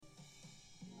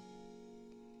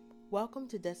Welcome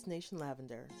to Destination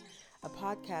Lavender, a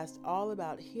podcast all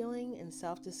about healing and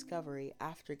self discovery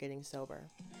after getting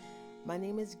sober. My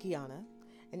name is Gianna,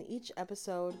 and each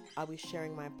episode I'll be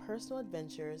sharing my personal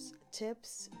adventures,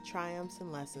 tips, triumphs,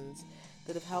 and lessons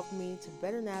that have helped me to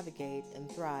better navigate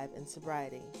and thrive in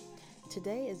sobriety.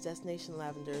 Today is Destination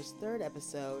Lavender's third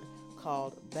episode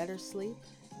called Better Sleep,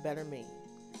 Better Me.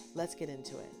 Let's get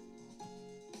into it.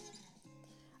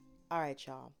 All right,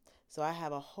 y'all. So I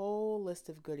have a whole list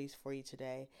of goodies for you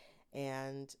today.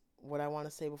 And what I want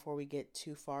to say before we get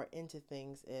too far into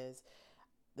things is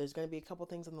there's going to be a couple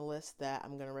things on the list that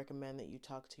I'm going to recommend that you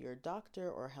talk to your doctor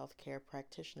or healthcare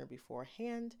practitioner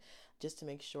beforehand, just to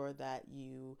make sure that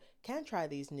you can try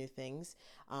these new things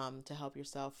to help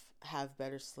yourself have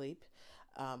better sleep,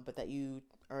 but that you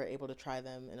are able to try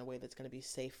them in a way that's going to be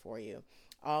safe for you.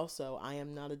 Also, I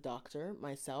am not a doctor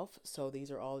myself, so these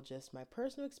are all just my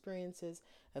personal experiences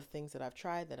of things that I've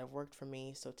tried that have worked for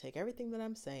me. So take everything that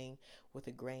I'm saying with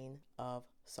a grain of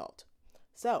salt.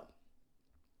 So,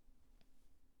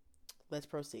 let's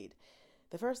proceed.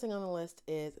 The first thing on the list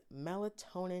is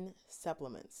melatonin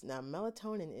supplements. Now,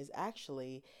 melatonin is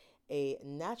actually a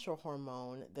natural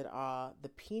hormone that the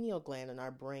pineal gland in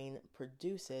our brain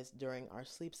produces during our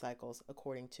sleep cycles,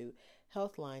 according to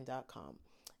healthline.com.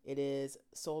 It is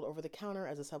sold over the counter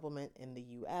as a supplement in the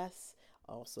US,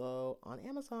 also on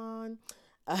Amazon.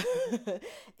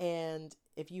 And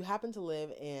if you happen to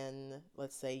live in,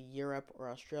 let's say, Europe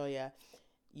or Australia,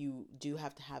 you do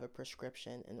have to have a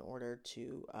prescription in order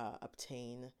to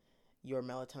obtain your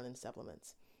melatonin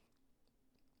supplements.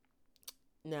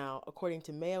 Now, according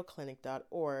to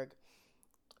mayoclinic.org,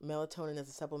 melatonin as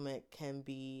a supplement can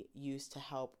be used to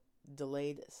help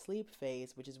delayed sleep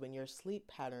phase, which is when your sleep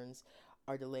patterns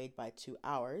are delayed by 2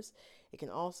 hours. It can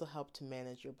also help to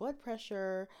manage your blood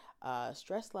pressure,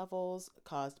 stress levels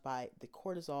caused by the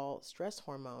cortisol stress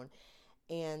hormone,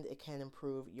 and it can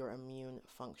improve your immune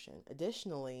function.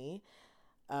 Additionally,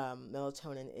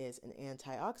 melatonin is an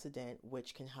antioxidant,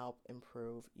 which can help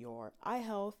improve your eye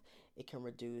health. It can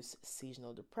reduce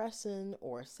seasonal depression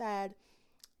or SAD,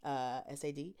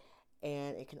 SAD,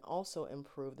 and it can also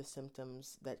improve the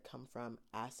symptoms that come from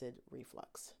acid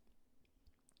reflux.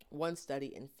 One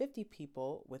study in 50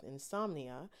 people with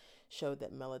insomnia showed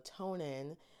that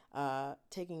melatonin,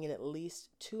 taking it at least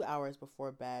 2 hours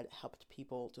before bed, helped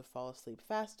people to fall asleep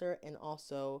faster and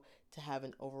also to have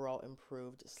an overall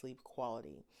improved sleep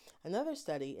quality. Another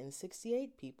study in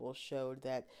 68 people showed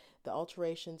that the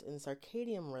alterations in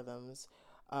circadian rhythms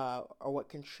are what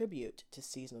contribute to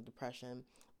seasonal depression,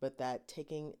 but that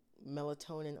taking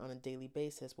melatonin on a daily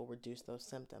basis will reduce those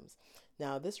symptoms.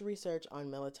 Now, this research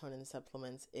on melatonin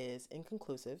supplements is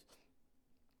inconclusive,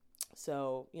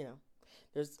 so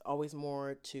there's always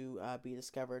more to be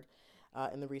discovered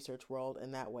in the research world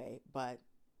in that way. But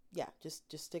yeah,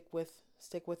 just stick with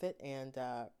it and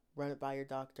run it by your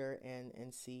doctor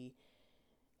and see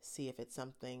if it's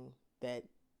something that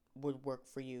would work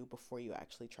for you before you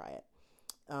actually try it.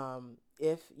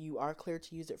 If you are clear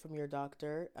to use it from your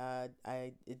doctor,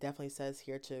 it definitely says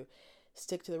here to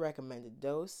stick to the recommended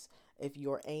dose. If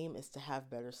your aim is to have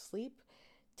better sleep,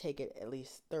 take it at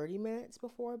least 30 minutes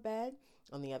before bed.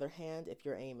 On the other hand, if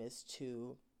your aim is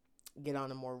to get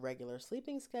on a more regular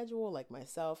sleeping schedule, like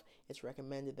myself, it's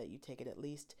recommended that you take it at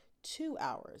least 2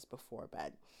 hours before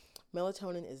bed.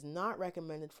 Melatonin is not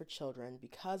recommended for children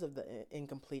because of the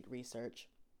incomplete research.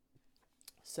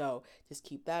 So just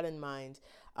keep that in mind.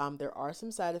 There are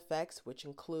some side effects, which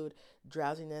include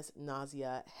drowsiness,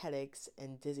 nausea, headaches,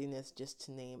 and dizziness, just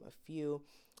to name a few.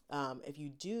 If you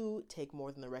do take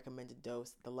more than the recommended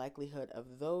dose, the likelihood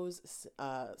of those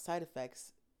side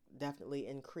effects definitely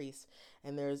increase.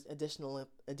 And there's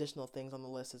additional things on the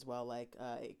list as well, like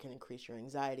it can increase your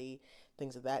anxiety,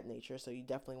 things of that nature. So you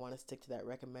definitely want to stick to that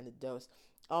recommended dose.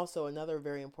 Also, another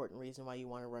very important reason why you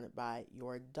want to run it by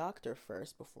your doctor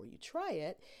first before you try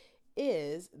it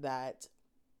is that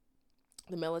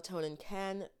the melatonin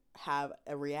can have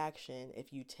a reaction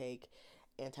if you take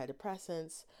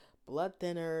antidepressants, blood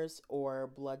thinners, or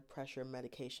blood pressure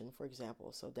medication, for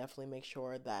example. So definitely make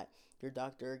sure that your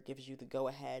doctor gives you the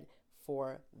go-ahead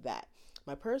for that.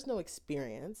 My personal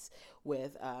experience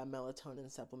with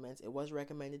melatonin supplements, it was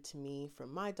recommended to me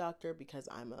from my doctor because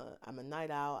I'm a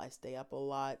night owl. I stay up a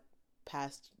lot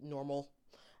past normal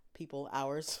people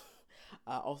hours.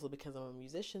 Also because I'm a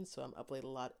musician, so I'm up late a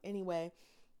lot anyway.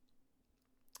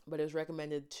 But it was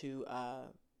recommended to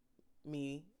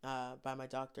me by my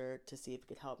doctor to see if it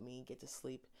could help me get to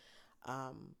sleep.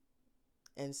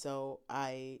 And so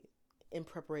I in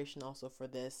preparation also for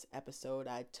this episode,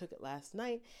 I took it last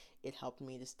night. It helped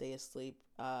me to stay asleep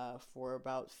for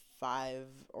about 5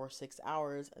 or 6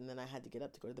 hours, and then I had to get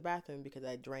up to go to the bathroom because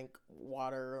I drank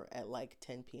water at like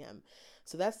 10 p.m.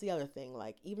 So that's the other thing.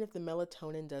 Like, even if the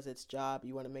melatonin does its job,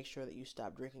 you want to make sure that you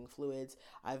stop drinking fluids.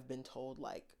 I've been told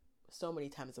like so many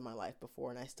times in my life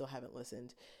before, and I still haven't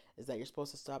listened, is that you're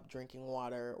supposed to stop drinking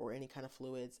water or any kind of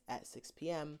fluids at 6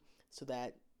 p.m. so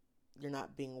that you're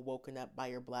not being woken up by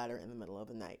your bladder in the middle of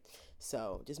the night.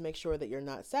 So just make sure that you're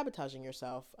not sabotaging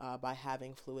yourself by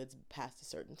having fluids past a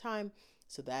certain time,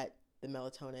 so that the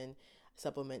melatonin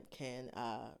supplement can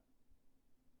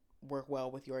work well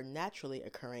with your naturally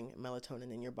occurring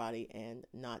melatonin in your body and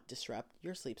not disrupt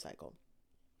your sleep cycle.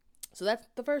 So that's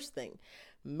the first thing,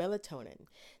 melatonin.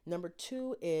 Number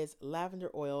 2 is lavender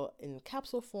oil in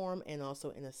capsule form and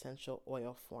also in essential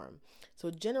oil form. So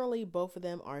generally, both of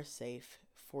them are safe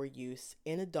for use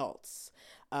in adults.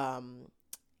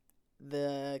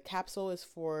 The capsule is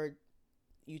for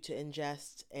you to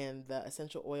ingest, and the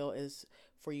essential oil is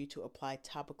for you to apply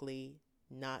topically,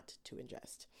 not to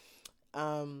ingest.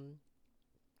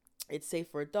 It's safe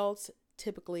for adults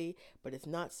typically, but it's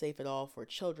not safe at all for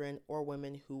children or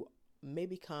women who may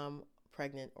become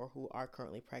pregnant or who are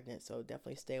currently pregnant. So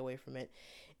definitely stay away from it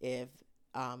if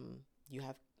you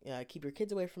have keep your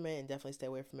kids away from it, and definitely stay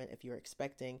away from it if you're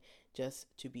expecting, just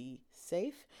to be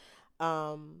safe.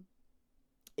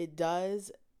 It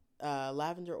does,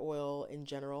 lavender oil in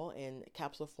general in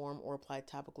capsule form or applied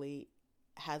topically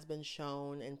has been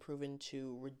shown and proven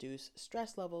to reduce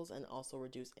stress levels and also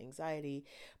reduce anxiety,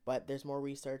 but there's more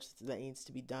research that needs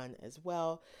to be done as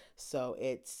well. So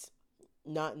it's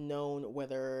not known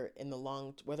whether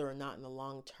or not in the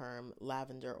long term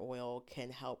lavender oil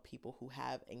can help people who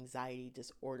have anxiety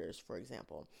disorders, for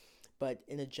example. But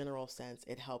in a general sense,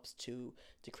 it helps to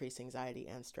decrease anxiety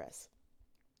and stress.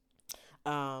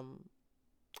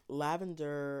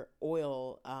 Lavender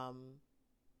oil,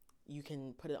 you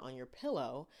can put it on your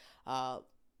pillow,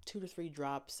 2 to 3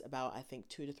 drops about, I think,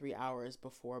 2 to 3 hours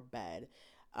before bed.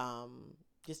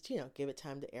 Just, give it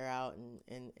time to air out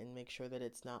and make sure that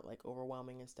it's not like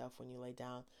overwhelming and stuff when you lay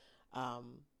down.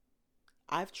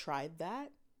 I've tried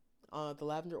that, the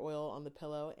lavender oil on the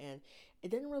pillow, and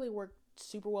it didn't really work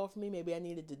super well for me. Maybe I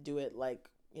needed to do it like,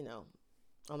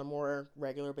 on a more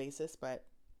regular basis, but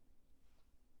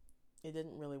it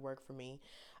didn't really work for me.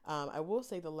 I will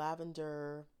say the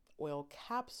lavender oil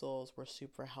capsules were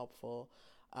super helpful,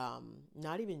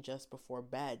 not even just before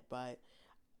bed, but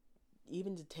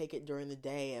even to take it during the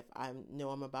day if I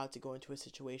know I'm about to go into a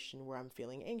situation where I'm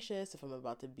feeling anxious, if I'm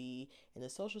about to be in a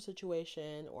social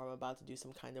situation, or I'm about to do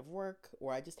some kind of work,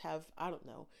 or I just have, I don't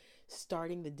know,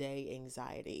 starting the day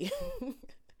anxiety.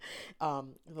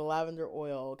 The lavender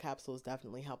oil capsules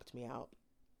definitely helped me out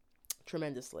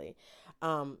tremendously.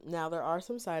 Now, there are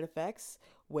some side effects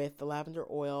with the lavender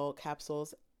oil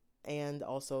capsules and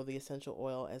also the essential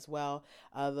oil as well.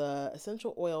 The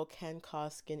essential oil can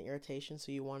cause skin irritation,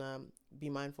 so you want to be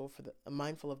mindful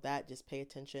of that. Just pay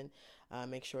attention.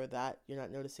 Make sure that you're not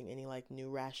noticing any like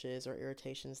new rashes or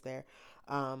irritations there.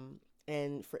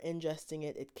 And for ingesting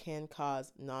it, it can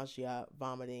cause nausea,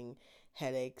 vomiting,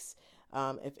 headaches.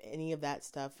 If any of that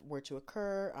stuff were to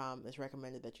occur, it's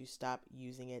recommended that you stop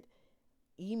using it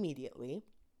immediately.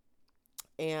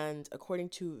 And according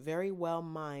to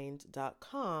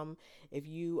verywellmind.com, if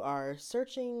you are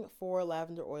searching for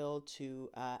lavender oil to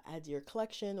add to your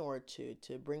collection or to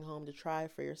bring home to try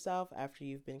for yourself after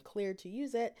you've been cleared to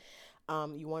use it,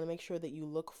 you want to make sure that you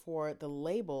look for the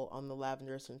label on the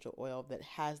lavender essential oil that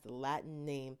has the Latin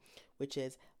name, which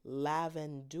is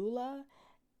Lavandula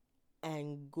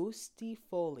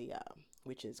angustifolia,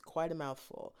 which is quite a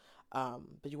mouthful.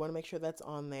 But you want to make sure that's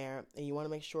on there, and you want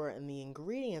to make sure in the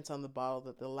ingredients on the bottle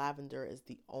that the lavender is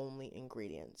the only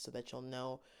ingredient, so that you'll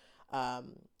know,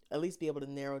 at least be able to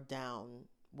narrow down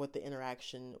what the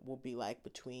interaction will be like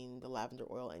between the lavender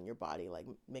oil and your body. Like,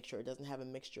 make sure it doesn't have a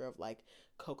mixture of like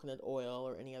coconut oil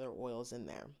or any other oils in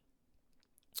there.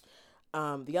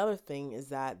 The other thing is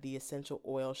that the essential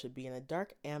oil should be in a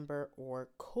dark amber or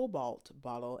cobalt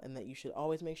bottle, and that you should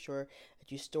always make sure that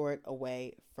you store it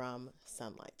away from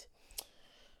sunlight.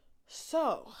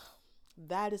 So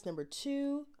that is number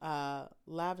 2,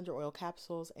 lavender oil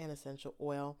capsules and essential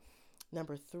oil.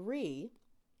 Number 3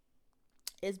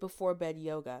 is before bed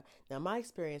yoga. Now, my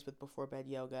experience with before bed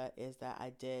yoga is that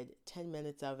I did 10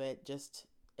 minutes of it just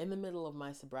in the middle of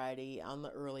my sobriety, on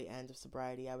the early end of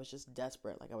sobriety. I was just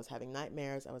desperate. Like, I was having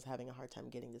nightmares. I was having a hard time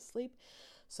getting to sleep.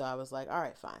 So I was like, all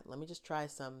right, fine. Let me just try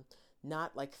some,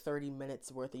 not like 30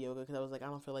 minutes worth of yoga, because I was like, I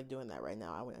don't feel like doing that right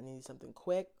now. I need something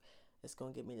quick, It's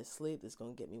going to get me to sleep. It's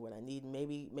going to get me what I need.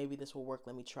 Maybe this will work.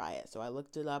 Let me try it. So I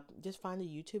looked it up. Just find a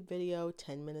YouTube video,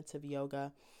 10 minutes of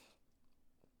yoga.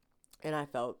 And I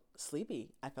felt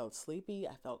sleepy. I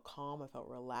felt calm. I felt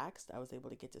relaxed. I was able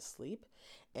to get to sleep.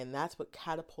 And that's what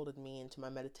catapulted me into my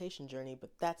meditation journey.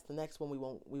 But that's the next one.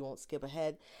 We won't skip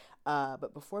ahead.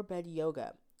 But before bed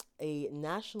yoga. A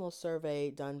national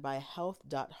survey done by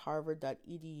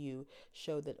health.harvard.edu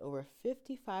showed that over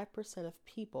 55% of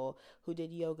people who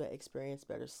did yoga experienced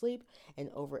better sleep,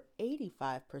 and over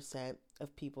 85%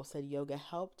 of people said yoga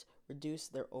helped reduce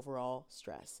their overall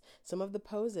stress. Some of the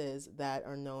poses that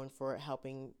are known for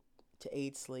helping to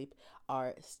aid sleep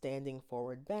are standing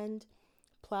forward bend,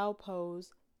 plow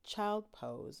pose, child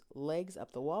pose, legs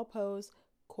up the wall pose,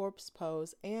 corpse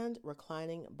pose, and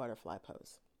reclining butterfly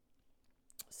pose.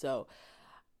 So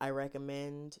I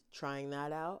recommend trying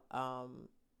that out.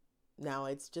 Now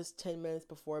it's just 10 minutes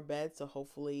before bed, so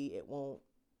hopefully it won't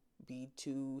be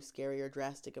too scary or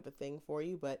drastic of a thing for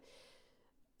you, but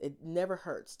it never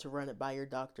hurts to run it by your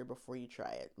doctor before you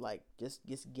try it. Like, just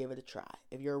give it a try.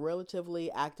 If you're a relatively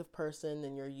active person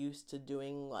and you're used to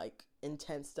doing like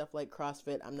intense stuff like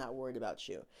CrossFit, I'm not worried about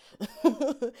you.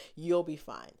 You'll be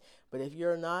fine. But if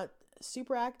you're not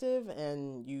super active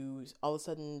and you all of a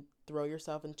sudden throw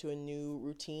yourself into a new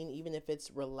routine, even if it's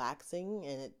relaxing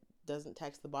and it doesn't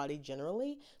tax the body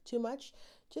generally too much,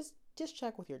 just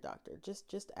check with your doctor.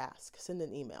 Just ask, send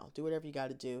an email, do whatever you got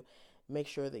to do. Make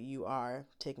sure that you are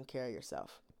taking care of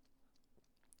yourself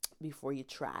before you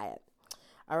try it.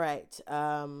 All right,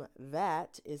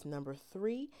 that is number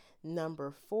 3. Number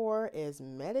 4 is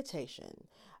meditation.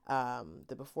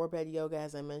 The before bed yoga,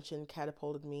 as I mentioned,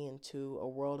 catapulted me into a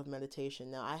world of meditation.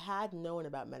 Now, I had known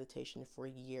about meditation for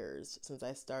years, since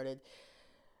I started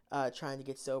trying to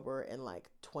get sober in like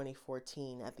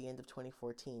 2014, at the end of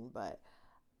 2014. But,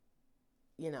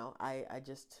 I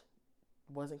just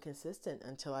wasn't consistent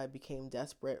until I became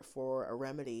desperate for a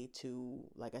remedy to,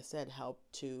 like I said, help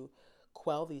to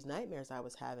quell these nightmares I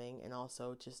was having, and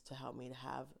also just to help me to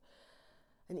have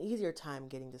an easier time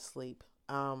getting to sleep.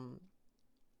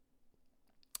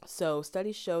 So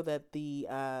studies show that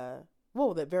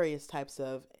that various types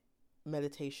of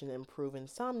meditation improve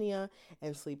insomnia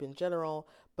and sleep in general,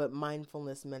 but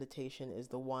mindfulness meditation is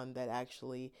the one that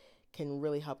actually can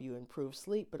really help you improve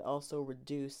sleep, but also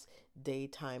reduce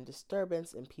daytime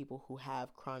disturbance in people who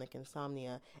have chronic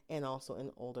insomnia, and also in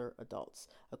older adults,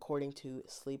 according to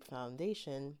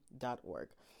sleepfoundation.org.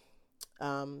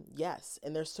 Yes,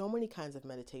 and there's so many kinds of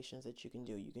meditations that you can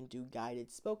do. You can do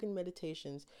guided spoken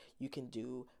meditations. You can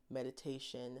do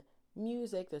meditation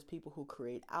music. There's people who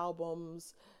create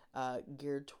albums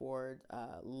geared toward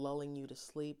lulling you to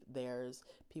sleep. There's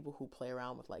people who play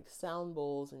around with like sound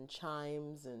bowls and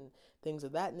chimes and things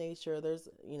of that nature. There's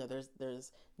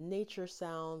nature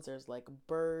sounds. There's like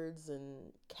birds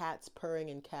and cats purring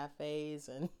in cafes,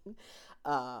 and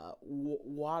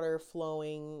water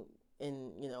flowing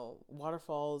in,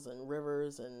 waterfalls and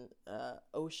rivers, and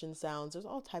ocean sounds. There's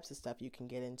all types of stuff you can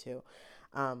get into.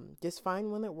 Just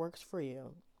find one that works for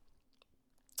you.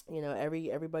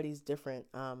 Everybody's different.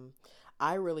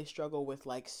 I really struggle with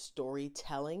like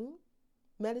storytelling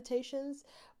meditations,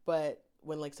 but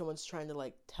when like someone's trying to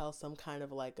like tell some kind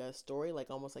of like a story, like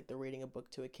almost like they're reading a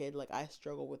book to a kid, like I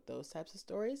struggle with those types of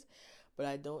stories. But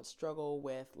I don't struggle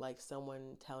with like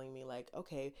someone telling me like,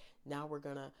 okay, now we're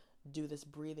gonna do this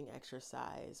breathing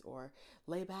exercise, or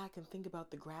lay back and think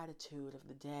about the gratitude of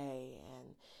the day,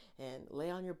 and lay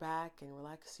on your back and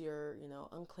relax your,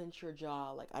 unclench your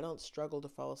jaw. Like, I don't struggle to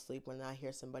fall asleep when I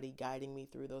hear somebody guiding me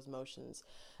through those motions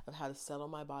of how to settle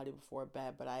my body before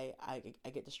bed, but I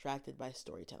get distracted by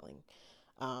storytelling.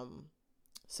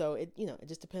 So it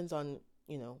just depends on,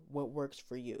 what works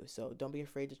for you. So don't be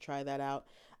afraid to try that out.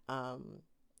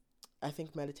 I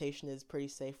think meditation is pretty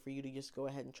safe for you to just go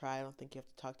ahead and try. I don't think you have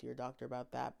to talk to your doctor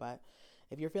about that, but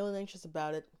if you're feeling anxious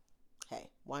about it, hey,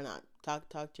 why not? Talk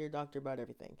to your doctor about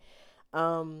everything.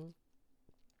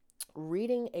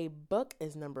 Reading a book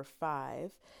is number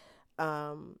 5.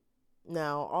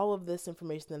 Now, all of this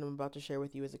information that I'm about to share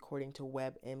with you is according to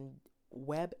WebMD,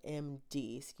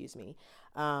 excuse me.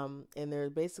 And there are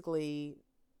basically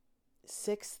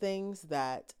 6 things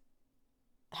that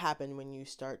happen when you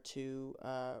start to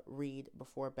read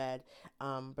before bed.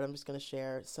 But I'm just going to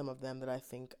share some of them that I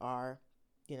think are,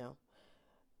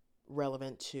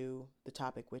 relevant to the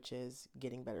topic, which is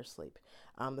getting better sleep.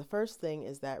 The first thing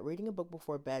is that reading a book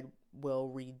before bed will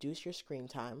reduce your screen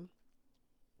time,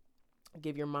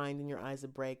 give your mind and your eyes a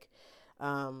break.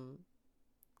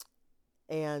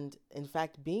 And in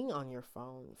fact, being on your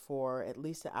phone for at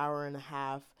least an hour and a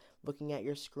half looking at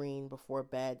your screen before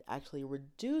bed actually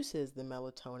reduces the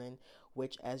melatonin,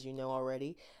 which, as you know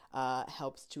already,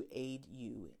 helps to aid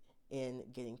you in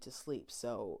getting to sleep.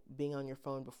 So, being on your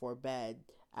phone before bed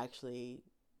actually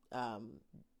um,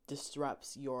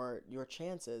 disrupts your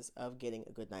chances of getting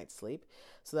a good night's sleep.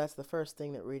 So that's the first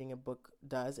thing that reading a book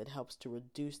does. It helps to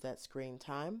reduce that screen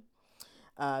time.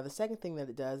 The second thing that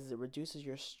it does is it reduces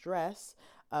your stress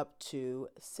up to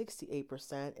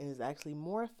 68% and is actually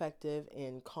more effective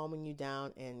in calming you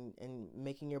down and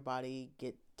making your body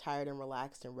get tired and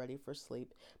relaxed and ready for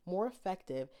sleep. More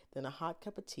effective than a hot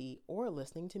cup of tea or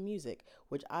listening to music,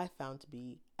 which I found to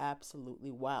be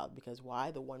absolutely wild. Because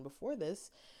why?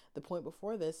 The point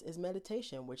before this is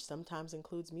meditation, which sometimes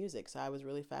includes music. So I was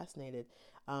really fascinated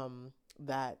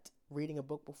that reading a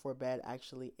book before bed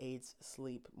actually aids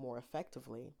sleep more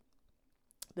effectively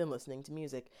than listening to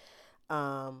music.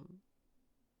 Um,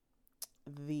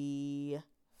 the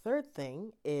third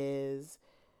thing is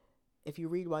if you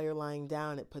read while you're lying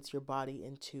down, it puts your body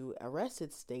into a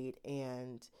rested state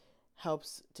and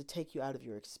helps to take you out of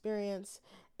your experience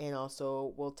and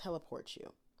also will teleport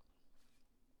you.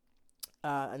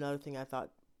 Another thing I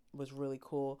thought was really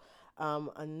cool.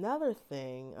 Another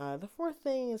thing, the fourth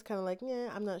thing is kind of like, yeah,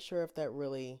 I'm not sure if that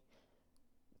really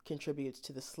contributes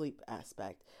to the sleep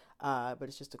aspect, but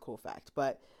it's just a cool fact.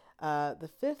 But the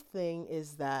fifth thing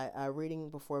is that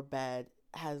reading before bed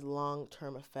has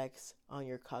long-term effects on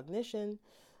your cognition.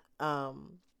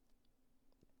 Um,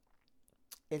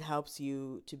 it helps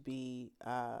you to be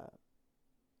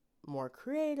more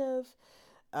creative,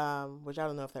 which I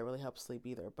don't know if that really helps sleep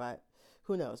either, but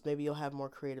who knows? Maybe you'll have more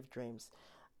creative dreams.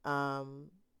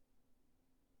 Um,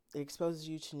 it exposes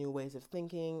you to new ways of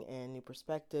thinking and new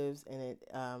perspectives, and it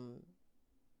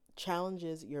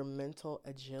challenges your mental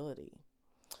agility.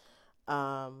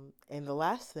 And the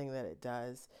last thing that it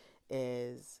does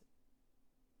is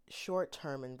short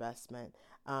term investment.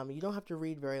 You don't have to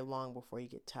read very long before you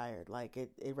get tired. Like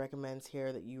it recommends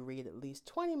here that you read at least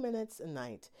 20 minutes a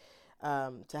night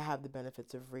to have the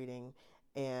benefits of reading,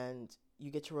 and you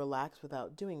get to relax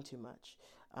without doing too much.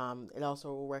 It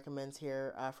also recommends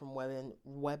here from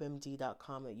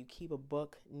WebMD.com that you keep a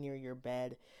book near your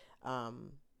bed, um,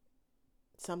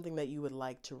 something that you would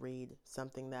like to read,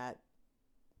 something that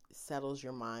settles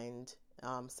your mind,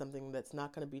 something that's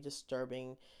not going to be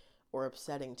disturbing or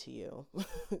upsetting to you.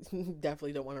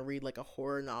 Definitely don't want to read like a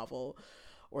horror novel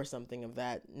or something of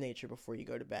that nature before you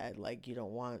go to bed. Like you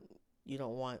don't want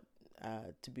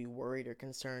to be worried or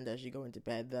concerned as you go into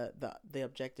bed. The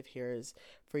objective here is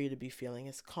for you to be feeling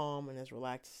as calm and as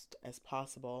relaxed as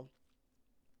possible.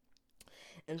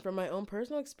 And from my own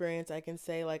personal experience, I can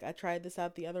say like I tried this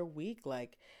out the other week.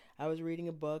 Like I was reading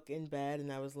a book in bed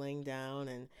and I was laying down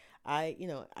and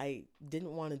I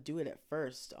didn't want to do it at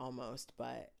first almost,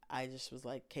 but I just was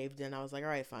like caved in. I was like, all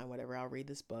right, fine, whatever. I'll read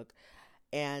this book.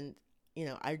 And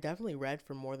I definitely read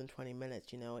for more than 20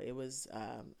 minutes. It was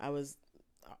I was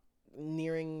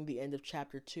nearing the end of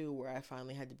chapter 2 where I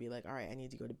finally had to be like, all right, I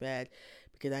need to go to bed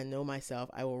because I know myself.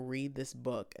 I will read this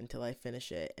book until I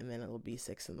finish it, and then it'll be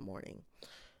 6 in the morning.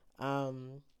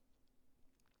 Um,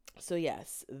 so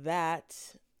yes,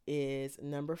 that is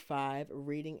number 5,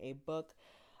 reading a book.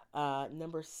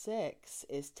 Number 6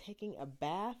 is taking a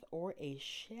bath or a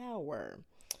shower,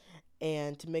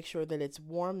 and to make sure that it's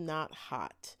warm, not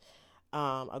hot.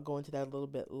 I'll go into that a little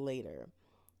bit later.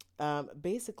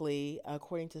 Basically,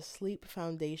 according to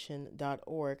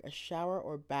sleepfoundation.org, a shower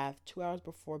or bath 2 hours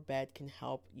before bed can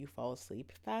help you fall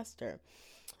asleep faster.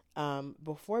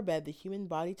 Before bed, the human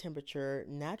body temperature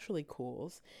naturally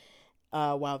cools,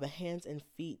 while the hands and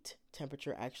feet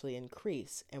temperature actually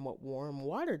increase. And what warm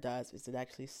water does is it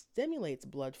actually stimulates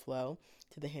blood flow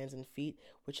to the hands and feet,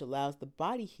 which allows the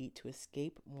body heat to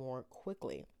escape more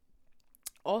quickly.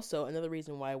 Also, another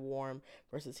reason why warm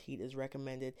versus heat is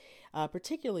recommended,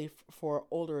 particularly for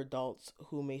older adults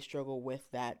who may struggle with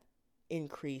that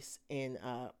increase in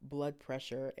blood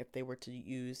pressure if they were to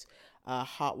use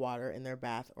hot water in their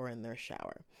bath or in their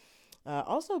shower.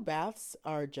 Also, baths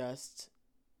are just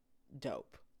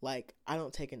dope. Like, I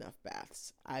don't take enough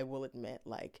baths. I will admit,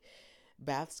 like,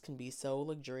 baths can be so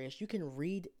luxurious. You can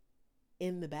read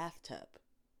in the bathtub.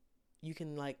 You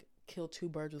can, like, kill two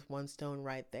birds with one stone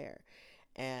right there.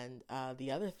 And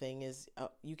the other thing is,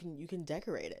 you can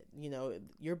decorate it.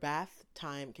 Your bath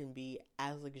time can be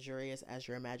as luxurious as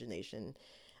your imagination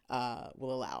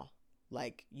will allow.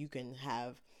 Like you can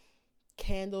have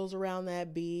candles around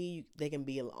that bee. They can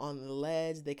be on the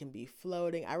ledge. They can be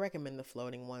floating. I recommend the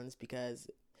floating ones because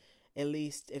At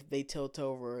least if they tilt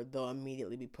over, they'll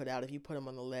immediately be put out. If you put them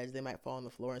on the ledge, they might fall on the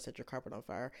floor and set your carpet on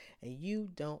fire, and you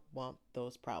don't want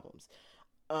those problems.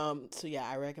 So yeah,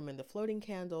 I recommend the floating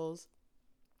candles.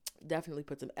 Definitely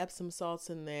put some Epsom salts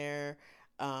in there.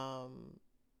 Um,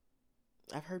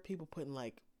 I've heard people putting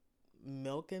like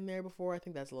milk in there before. I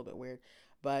think that's a little bit weird,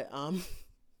 but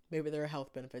maybe there are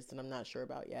health benefits that I'm not sure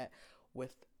about yet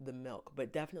with the milk.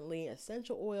 But definitely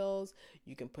essential oils.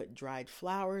 You can put dried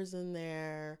flowers in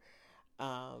there.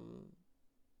 Um,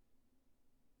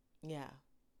 yeah,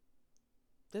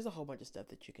 there's a whole bunch of stuff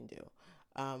that you can do.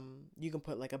 You can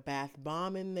put like a bath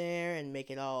bomb in there and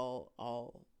make it all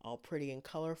pretty and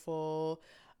colorful.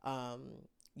 Um,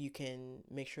 you can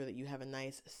make sure that you have a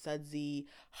nice sudsy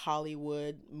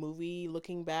Hollywood movie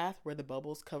looking bath where the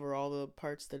bubbles cover all the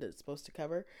parts that it's supposed to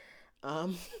cover.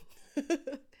 Um,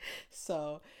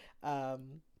 so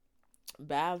um,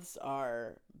 baths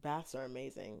are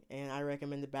amazing, and I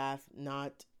recommend the bath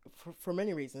not for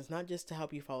many reasons, not just to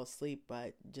help you fall asleep,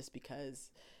 but just because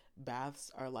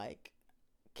baths are like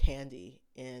candy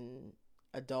in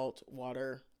adult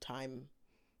water time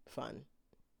fun.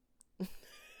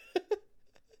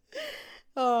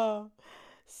 Oh,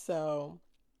 so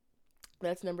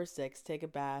that's number six. Take a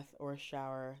bath or a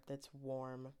shower that's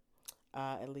warm,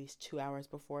 at least 2 hours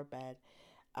before bed.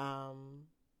 Um,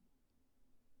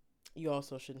 you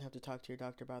also shouldn't have to talk to your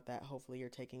doctor about that. Hopefully, you're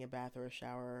taking a bath or a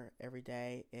shower every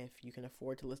day if you can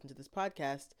afford to listen to this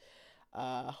podcast.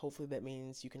 Hopefully, that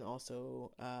means you can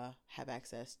also have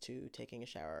access to taking a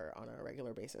shower on a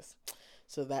regular basis.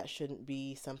 So, that shouldn't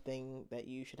be something that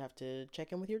you should have to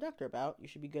check in with your doctor about. You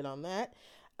should be good on that.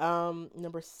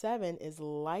 Number seven is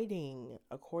lighting.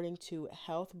 According to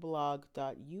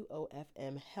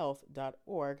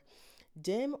healthblog.uofmhealth.org,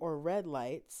 dim or red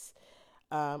lights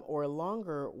or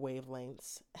longer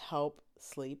wavelengths help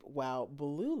sleep, while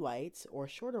blue lights or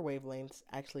shorter wavelengths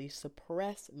actually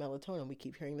suppress melatonin. We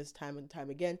keep hearing this time and time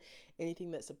again.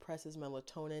 Anything that suppresses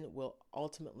melatonin will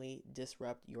ultimately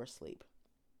disrupt your sleep.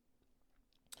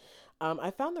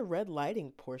 I found the red lighting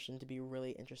portion to be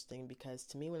really interesting because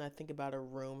to me, when I think about a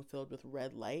room filled with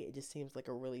red light, it just seems like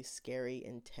a really scary,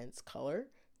 intense color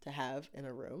to have in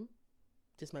a room.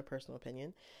 Just my personal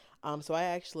opinion. So I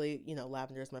actually,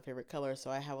 lavender is my favorite color,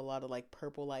 so I have a lot of like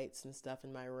purple lights and stuff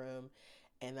in my room,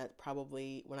 and that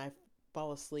probably when I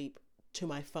fall asleep to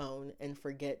my phone and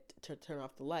forget to turn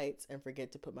off the lights and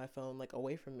forget to put my phone like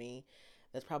away from me,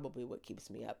 that's probably what keeps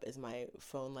me up is my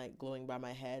phone light glowing by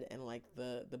my head and like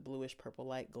the bluish purple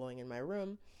light glowing in my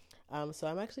room. So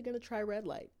I'm actually gonna try red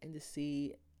light and to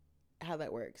see how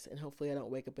that works, and hopefully I don't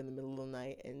wake up in the middle of the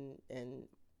night and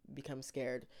become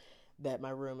scared that my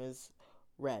room is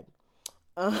red.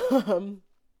 Um,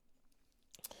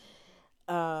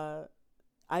 uh,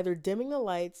 Either dimming the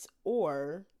lights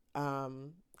or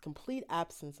complete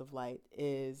absence of light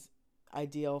is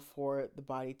ideal for the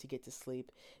body to get to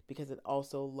sleep because it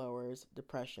also lowers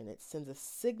depression. It sends a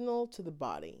signal to the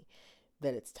body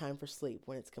that it's time for sleep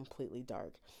when it's completely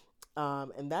dark.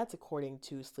 And that's according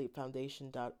to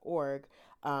sleepfoundation.org.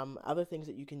 Other things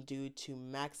that you can do to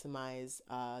maximize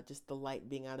just the light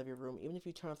being out of your room. Even if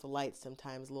you turn off the lights,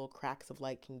 sometimes little cracks of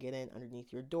light can get in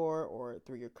underneath your door or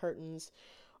through your curtains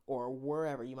or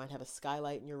wherever. You might have a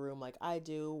skylight in your room like I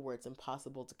do where it's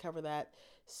impossible to cover that.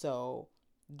 So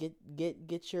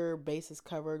get your bases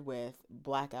covered with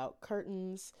blackout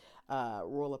curtains.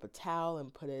 Roll up a towel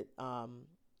and put it under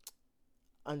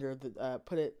the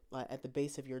put it at the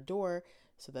base of your door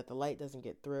so that the light doesn't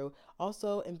get through.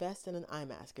 Also, invest in an eye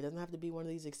mask. It doesn't have to be one of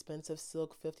these expensive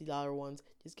silk $50 ones.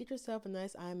 Just get yourself a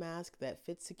nice eye mask that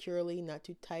fits securely, not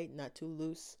too tight, not too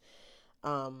loose,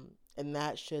 and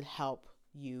that should help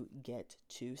you get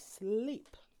to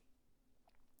sleep.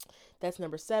 That's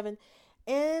number seven.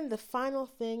 And the final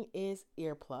thing is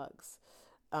earplugs.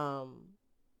 Um,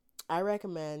 I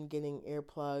recommend getting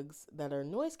earplugs that are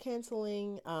noise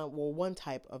canceling. One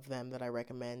type of them that I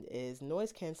recommend is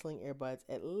noise canceling earbuds,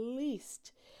 at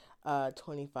least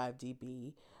 25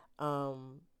 dB.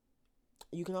 Um,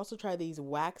 you can also try these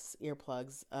wax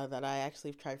earplugs that I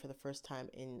actually tried for the first time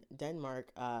in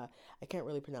Denmark. I can't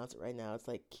really pronounce it right now. It's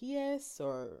like Kies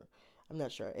or I'm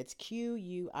not sure. It's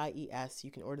Quies.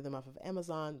 You can order them off of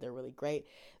Amazon. They're really great.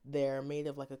 They're made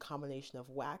of like a combination of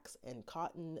wax and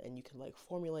cotton, and you can like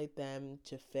formulate them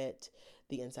to fit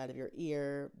the inside of your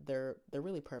ear. They're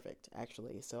really perfect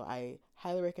actually. So I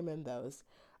highly recommend those.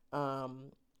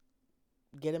 Um,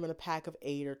 get them in a pack of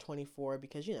 8 or 24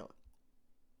 because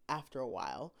after a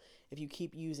while, if you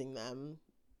keep using them,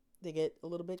 they get a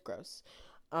little bit gross.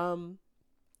 Um,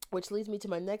 which leads me to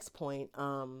my next point.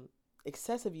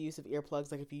 excessive use of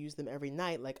earplugs, like if you use them every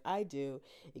night, like I do,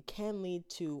 it can lead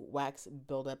to wax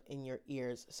buildup in your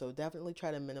ears. So definitely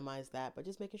try to minimize that, but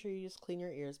just making sure you just clean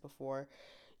your ears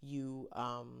you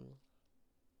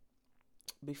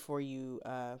before you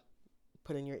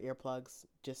put in your earplugs,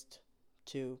 just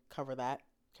to cover that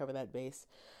base.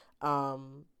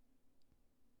 Um,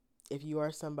 if you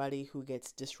are somebody who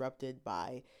gets disrupted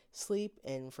by sleep,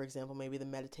 and for example, maybe the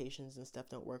meditations and stuff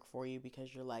don't work for you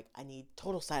because you're like, I need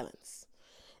total silence,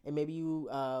 and maybe you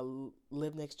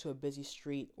live next to a busy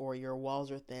street, or your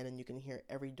walls are thin and you can hear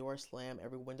every door slam,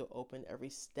 every window open, every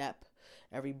step,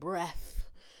 every breath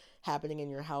happening in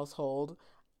your household,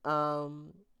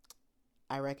 um,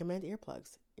 I recommend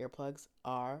earplugs. Earplugs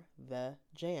are the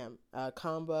jam. A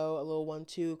little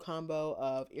 1-2 combo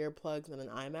of earplugs and an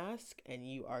eye mask, and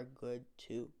you are good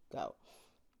to go.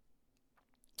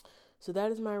 So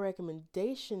that is my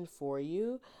recommendation for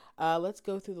you. Let's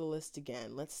go through the list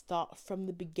again. Let's start from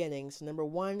the beginning. So number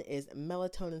 1 is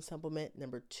melatonin supplement.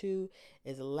 Number 2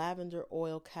 is lavender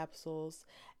oil capsules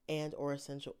and or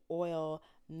essential oil.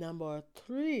 Number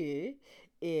 3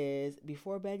 is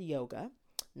before bed yoga.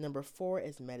 Number 4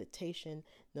 is meditation.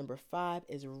 Number 5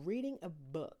 is reading a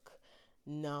book.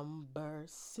 Number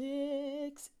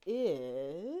 6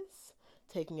 is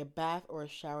taking a bath or a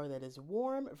shower that is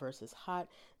warm versus hot.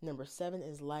 Number 7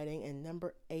 is lighting. And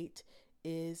number 8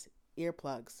 is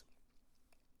earplugs.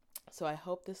 So I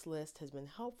hope this list has been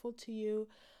helpful to you.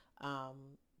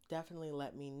 Definitely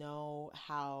let me know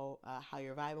how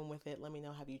you're vibing with it. Let me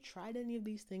know, have you tried any of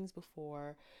these things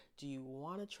before? Do you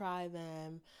want to try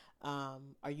them?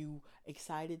 Are you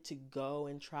excited to go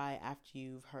and try after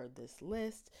you've heard this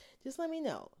list? Just let me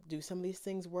know. Do some of these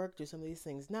things work? Do some of these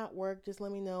things not work? Just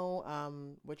let me know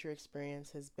what your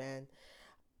experience has been.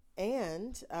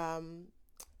 And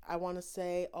I want to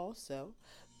say also,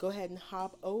 go ahead and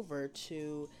hop over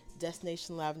to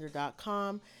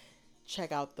destinationlavender.com.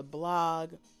 Check out the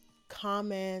blog,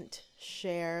 comment,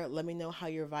 share. Let me know how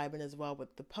you're vibing as well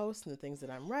with the posts and the things that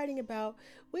I'm writing about,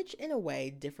 which in a way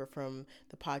differ from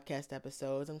the podcast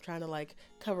episodes. I'm trying to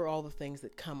cover all the things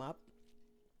that come up.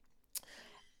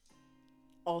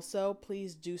 Also,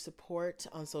 please do support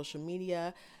on social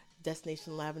media.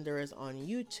 Destination Lavender is on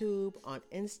YouTube, on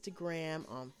Instagram,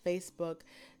 on Facebook.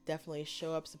 Definitely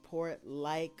show up, support,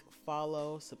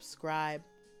 follow, subscribe.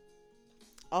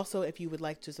 Also, if you would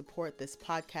like to support this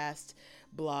podcast,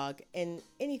 blog, and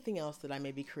anything else that I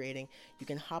may be creating, you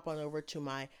can hop on over to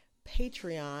my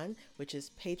Patreon, which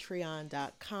is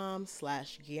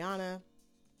patreon.com/Gianna.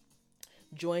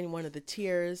 Join one of the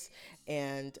tiers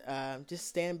and just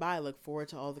stand by. Look forward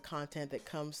to all the content that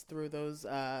comes through those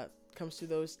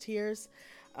tiers.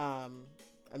 I'm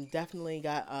definitely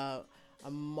got a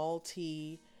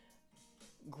multi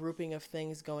grouping of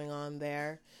things going on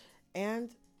there. And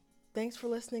thanks for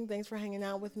listening. Thanks for hanging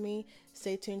out with me.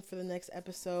 Stay tuned for the next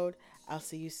episode. I'll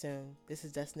see you soon. This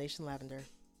is Destination Lavender.